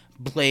and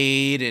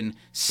blade and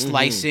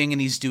slicing,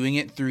 and he's doing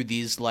it through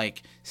these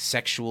like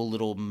sexual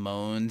little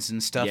moans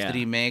and stuff that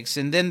he makes.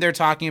 And then they're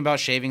talking about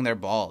shaving their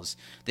balls.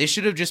 They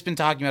should have just been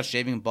talking about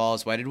shaving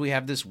balls. Why did we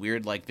have this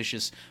weird like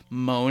Vicious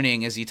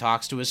moaning as he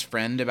talks to his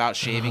friend about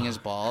shaving his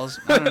balls?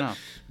 I don't know.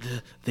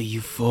 The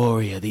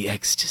euphoria, the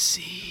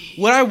ecstasy.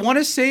 What I want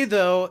to say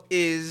though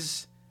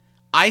is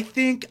I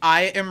think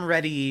I am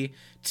ready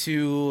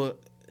to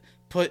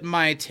put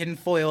my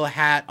tinfoil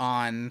hat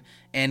on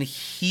and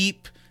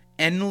heap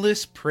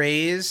endless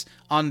praise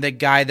on the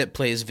guy that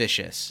plays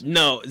Vicious.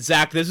 No,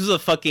 Zach, this was a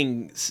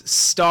fucking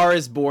Star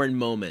is Born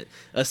moment,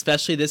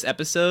 especially this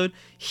episode.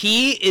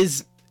 He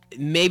is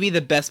maybe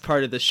the best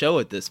part of the show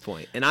at this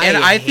point, and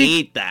I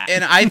hate that.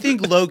 And I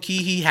think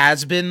low-key he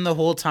has been the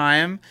whole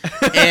time.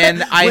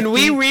 And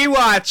we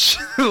rewatch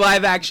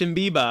live action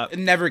Bebop,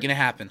 never gonna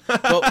happen.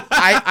 But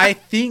I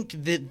think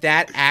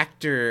that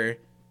actor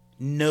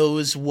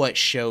knows what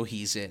show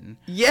he's in.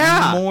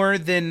 Yeah. More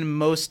than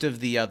most of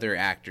the other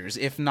actors,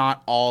 if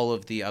not all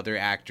of the other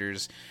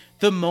actors.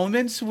 The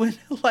moments when,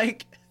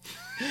 like,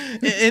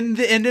 in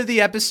the end of the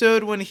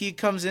episode when he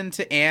comes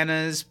into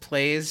Anna's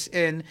place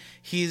and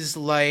he's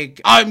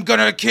like, I'm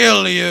gonna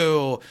kill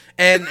you.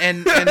 And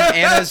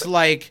Anna's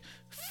like,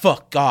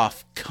 fuck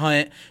off,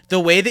 cunt.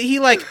 The way that he,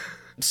 like,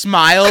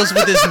 smiles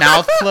with his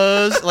mouth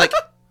closed, like,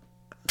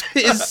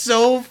 is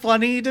so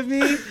funny to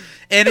me.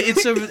 And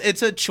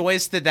it's a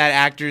choice that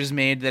actor's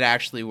made that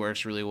actually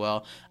works really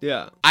well.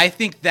 Yeah. I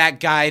think that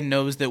guy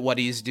knows that what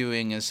he's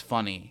doing is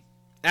funny.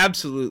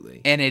 Absolutely.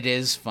 And it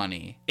is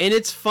funny. And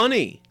it's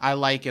funny. I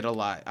like it a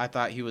lot. I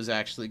thought he was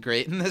actually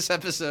great in this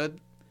episode.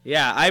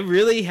 Yeah, I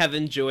really have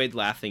enjoyed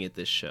laughing at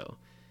this show.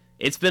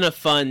 It's been a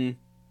fun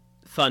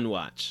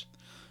watch.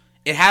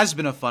 It has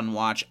been a fun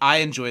watch. I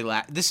enjoy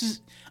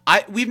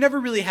we've never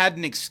really had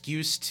an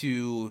excuse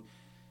to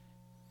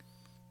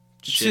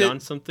shit on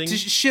something.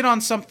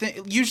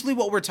 Usually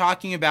what we're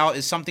talking about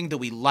is something that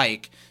we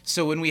like.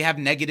 So when we have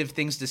negative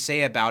things to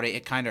say about it,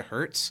 it kind of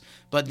hurts.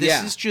 But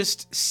this is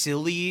just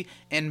silly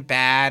and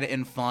bad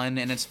and fun,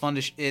 and it's fun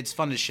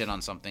to shit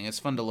on something. It's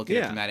fun to look at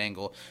it from that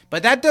angle.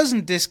 But that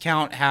doesn't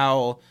discount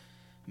how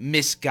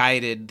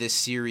misguided this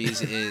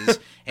series is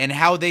and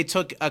how they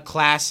took a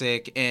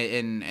classic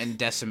and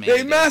decimated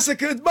They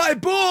massacred my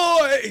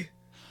boy!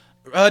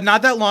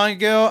 Not that long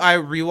ago, I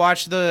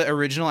rewatched the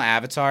original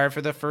Avatar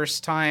for the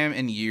first time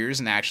in years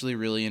and actually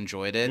really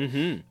enjoyed it.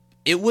 Mm-hmm.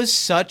 It was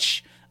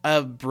such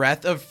a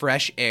breath of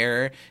fresh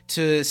air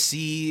to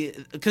see,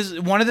 because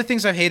one of the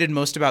things I've hated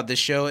most about this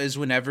show is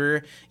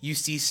whenever you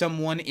see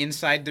someone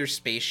inside their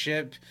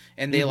spaceship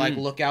and they like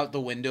look out the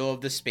window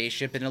of the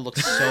spaceship and it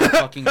looks so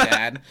fucking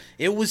bad.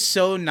 It was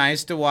so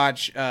nice to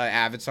watch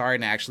Avatar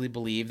and actually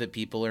believe that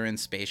people are in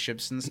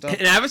spaceships and stuff.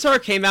 And Avatar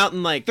came out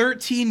in like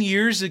 13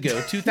 years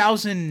ago,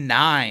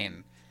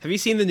 2009. Have you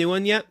seen the new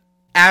one yet?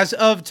 As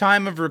of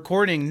time of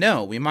recording,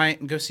 no. We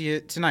might go see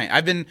it tonight.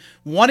 I've been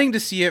wanting to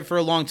see it for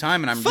a long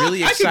time, and I'm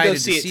really excited to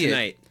see it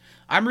tonight.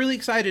 I'm really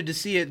excited to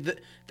see it.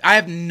 I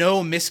have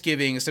no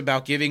misgivings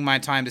about giving my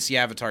time to see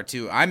Avatar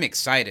 2. I'm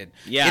excited.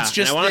 Yeah, it's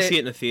just I want to see it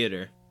in the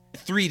theater.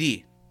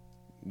 3D.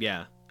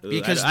 Yeah.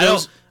 Because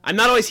I'm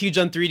not always huge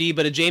on 3D,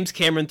 but a James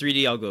Cameron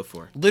 3D I'll go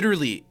for.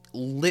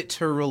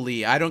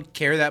 Literally, I don't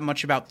care that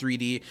much about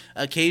 3D.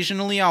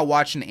 Occasionally I'll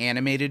watch an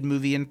animated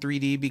movie in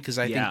 3D because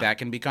I think that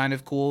can be kind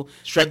of cool.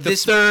 Shrek the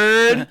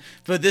Third.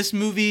 But this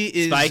movie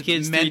is meant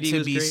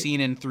to be great.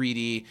 seen in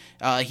 3D.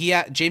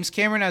 James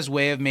Cameron has a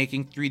way of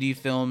making 3D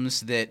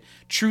films that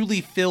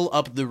truly fill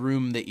up the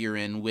room that you're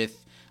in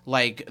with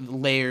like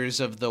layers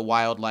of the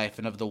wildlife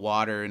and of the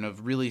water and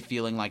of really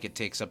feeling like it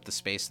takes up the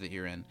space that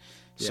you're in.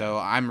 So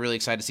I'm really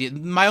excited to see it.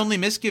 My only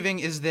misgiving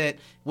is that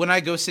when I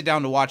go sit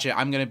down to watch it,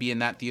 I'm going to be in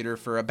that theater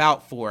for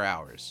about 4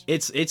 hours.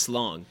 It's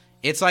long.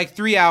 It's like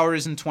 3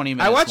 hours and 20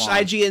 minutes I watched long.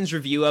 IGN's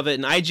review of it,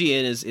 and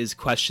IGN is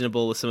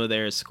questionable with some of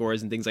their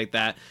scores and things like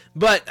that.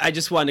 But I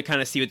just wanted to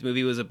kind of see what the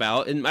movie was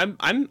about, and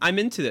I'm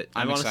into it.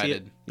 I'm excited. See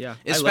it. Yeah,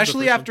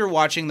 especially after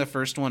watching the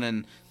first one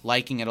and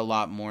liking it a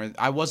lot more.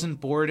 I wasn't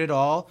bored at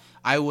all.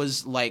 I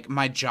was like,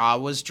 my jaw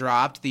was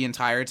dropped the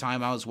entire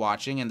time I was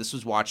watching, and this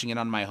was watching it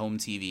on my home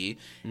TV.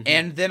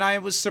 And then I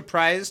was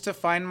surprised to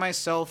find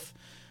myself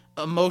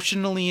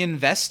emotionally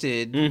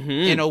invested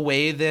in a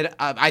way that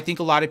I think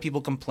a lot of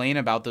people complain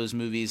about those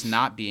movies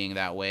not being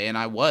that way, and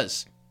I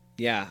was.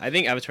 Yeah, I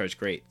think Avatar is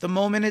great. The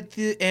moment at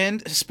the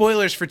end,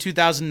 spoilers for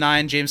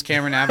 2009 James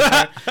Cameron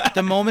Avatar,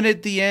 the moment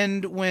at the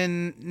end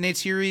when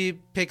Neytiri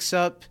picks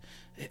up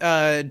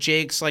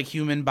Jake's like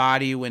human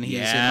body when he's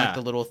in like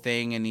the little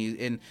thing and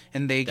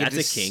they get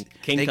that's to a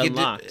kink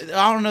unlocked.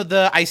 I don't know,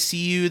 the I see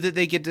you that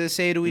they get to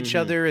say to each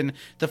other, and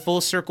the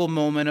full circle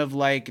moment of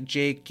like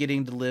Jake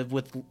getting to live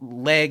with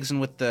legs and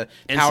with the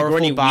powerful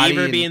Sigourney body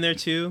Weaver being there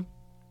too.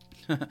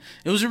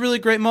 It was a really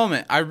great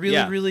moment. I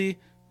really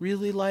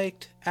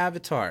liked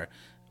Avatar.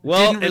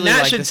 Well, and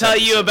that should tell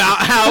you about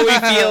how we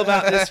feel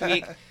about this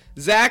week.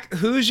 Zach,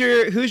 who's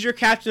your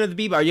captain of the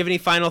B-Bar? Do you have any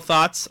final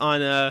thoughts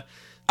on the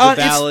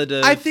ballad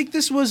of... I think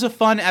this was a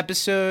fun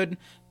episode,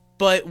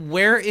 but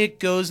where it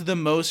goes the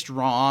most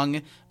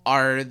wrong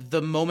are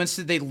the moments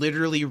that they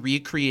literally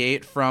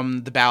recreate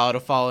from the Ballad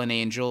of Fallen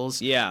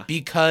Angels. Yeah.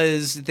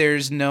 Because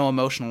there's no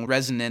emotional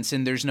resonance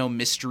and there's no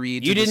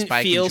mystery to the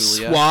Spike and Julia. You didn't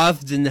feel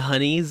swathed in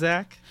honey,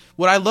 Zach?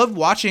 What I love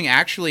watching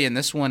actually in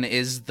this one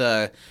is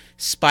the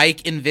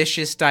Spike and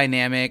Vicious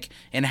dynamic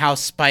and how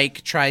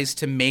Spike tries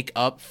to make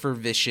up for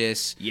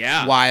Vicious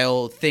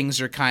while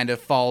things are kind of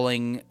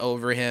falling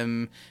over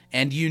him,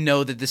 and you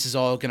know that this is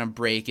all going to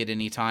break at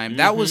any time.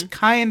 That was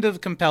kind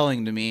of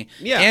compelling to me.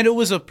 Yeah. And it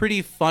was a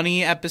pretty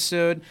funny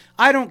episode.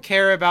 I don't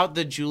care about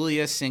the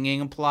Julia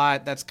singing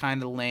plot. That's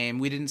kind of lame.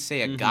 We didn't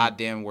say a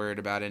goddamn word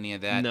about any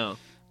of that. No.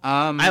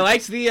 I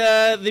liked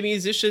the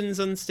musicians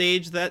on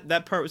stage.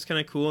 That part was kind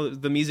of cool.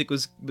 The music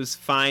was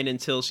fine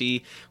until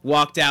she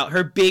walked out.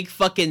 Her big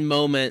fucking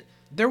moment.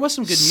 There was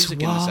some good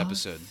music in this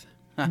episode.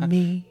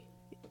 Me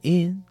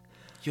in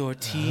your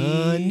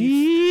teeth.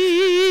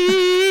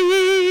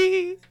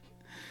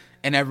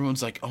 And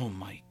everyone's like, "Oh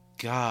my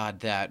god,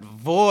 that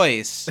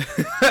voice!"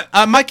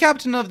 My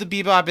captain of the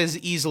Bebop is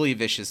easily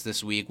Vicious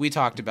this week. We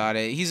talked about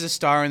it. He's a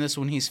star in this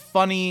one. He's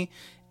funny.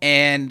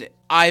 And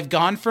I've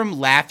gone from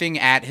laughing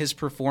at his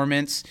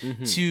performance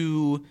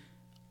to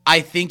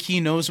I think he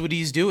knows what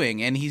he's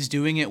doing, and he's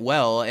doing it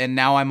well, and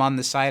now I'm on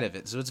the side of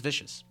it, so it's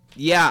Vicious.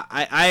 Yeah,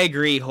 I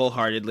agree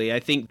wholeheartedly. I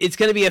think it's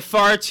going to be a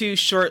far too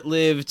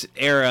short-lived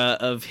era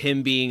of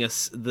him being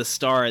the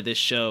star of this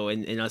show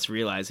and us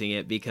realizing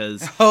it,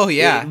 because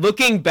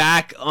looking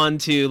back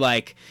onto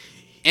like,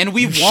 and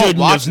we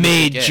shouldn't have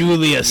made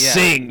Julia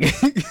sing.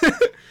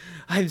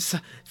 I'm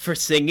for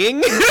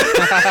singing.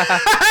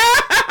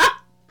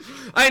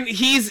 And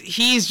he's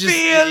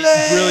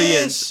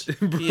just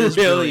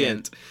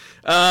brilliant.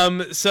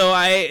 So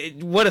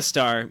what a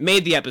star.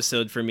 Made the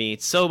episode for me.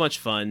 It's so much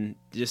fun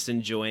just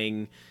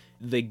enjoying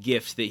the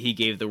gift that he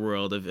gave the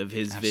world of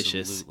his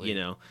Vicious, you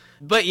know.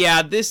 But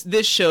yeah, this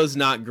show's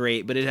not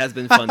great, but it has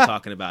been fun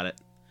talking about it.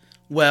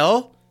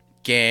 Well,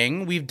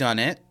 gang, we've done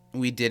it.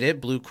 We did it.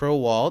 Blue Crow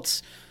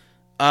Waltz.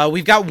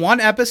 We've got one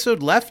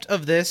episode left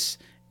of this,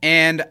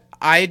 and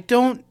I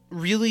don't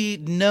really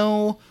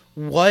know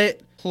what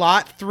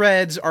plot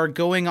threads are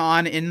going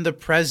on in the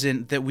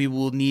present that we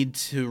will need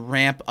to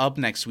ramp up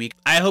next week.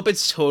 I hope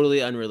it's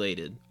totally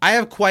unrelated. I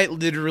have quite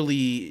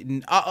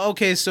literally...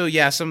 okay, so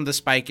yeah, some of the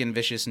Spike and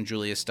Vicious and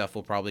Julia stuff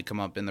will probably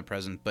come up in the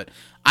present, but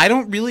I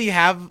don't really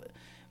have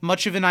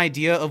much of an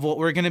idea of what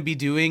we're going to be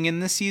doing in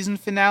the season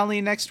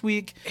finale next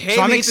week. Hey,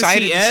 so I'm we get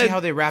excited see to see Ed how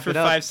they wrap for it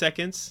up. 5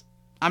 seconds.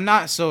 I'm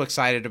not so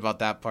excited about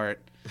that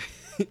part.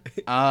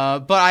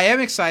 But I am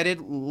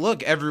excited.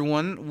 Look,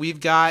 everyone, we've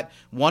got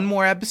one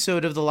more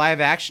episode of the live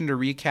action to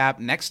recap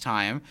next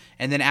time.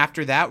 And then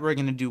after that, we're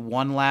going to do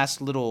one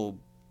last little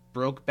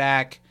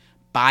Brokeback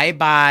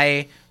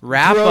bye-bye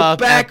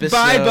wrap-up episode.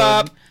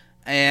 Bye-bop.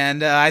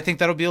 And I think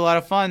that'll be a lot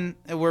of fun.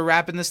 We're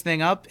wrapping this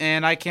thing up,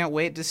 and I can't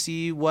wait to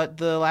see what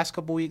the last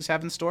couple weeks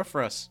have in store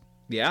for us.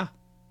 Yeah.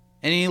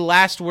 Any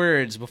last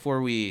words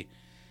before we...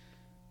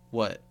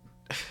 What?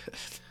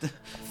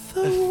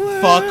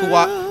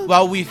 Fuck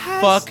while we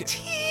fuck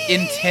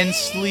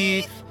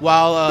intensely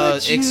while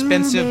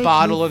expensive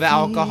bottle of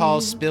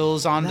alcohol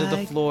spills onto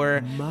the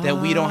floor that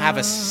we don't have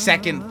a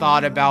second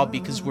thought about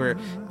because we're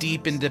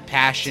deep into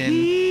passion.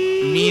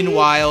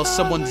 Meanwhile,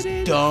 someone's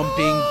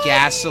dumping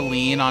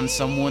gasoline on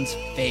someone's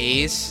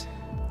face.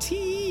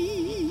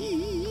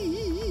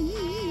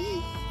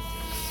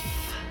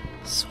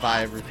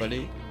 Bye,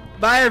 everybody.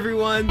 Bye,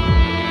 everyone.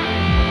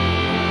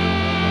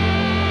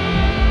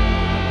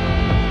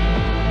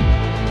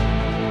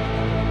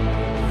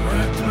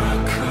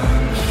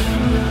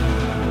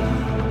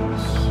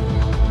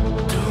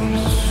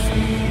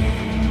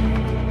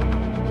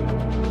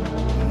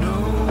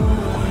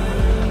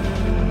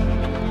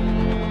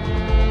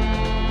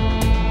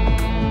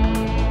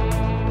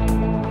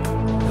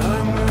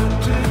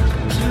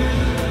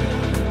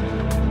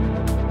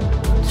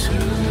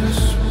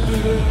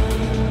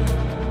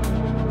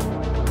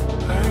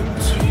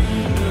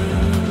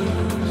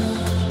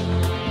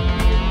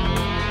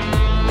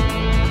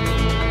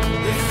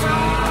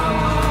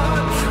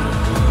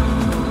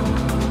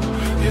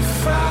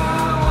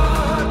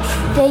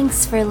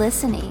 Thanks for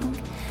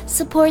listening.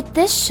 Support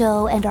this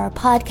show and our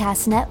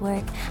podcast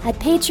network at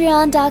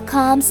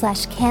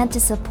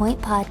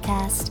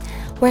patreon.com/can'tdisappointpodcast,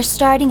 where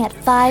starting at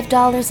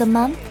 $5 a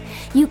month,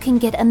 you can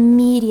get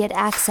immediate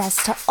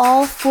access to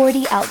all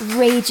 40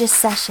 outrageous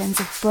sessions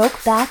of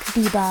Brokeback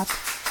Bebop.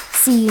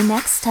 See you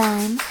next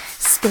time,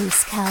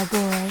 Space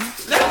Cowboy.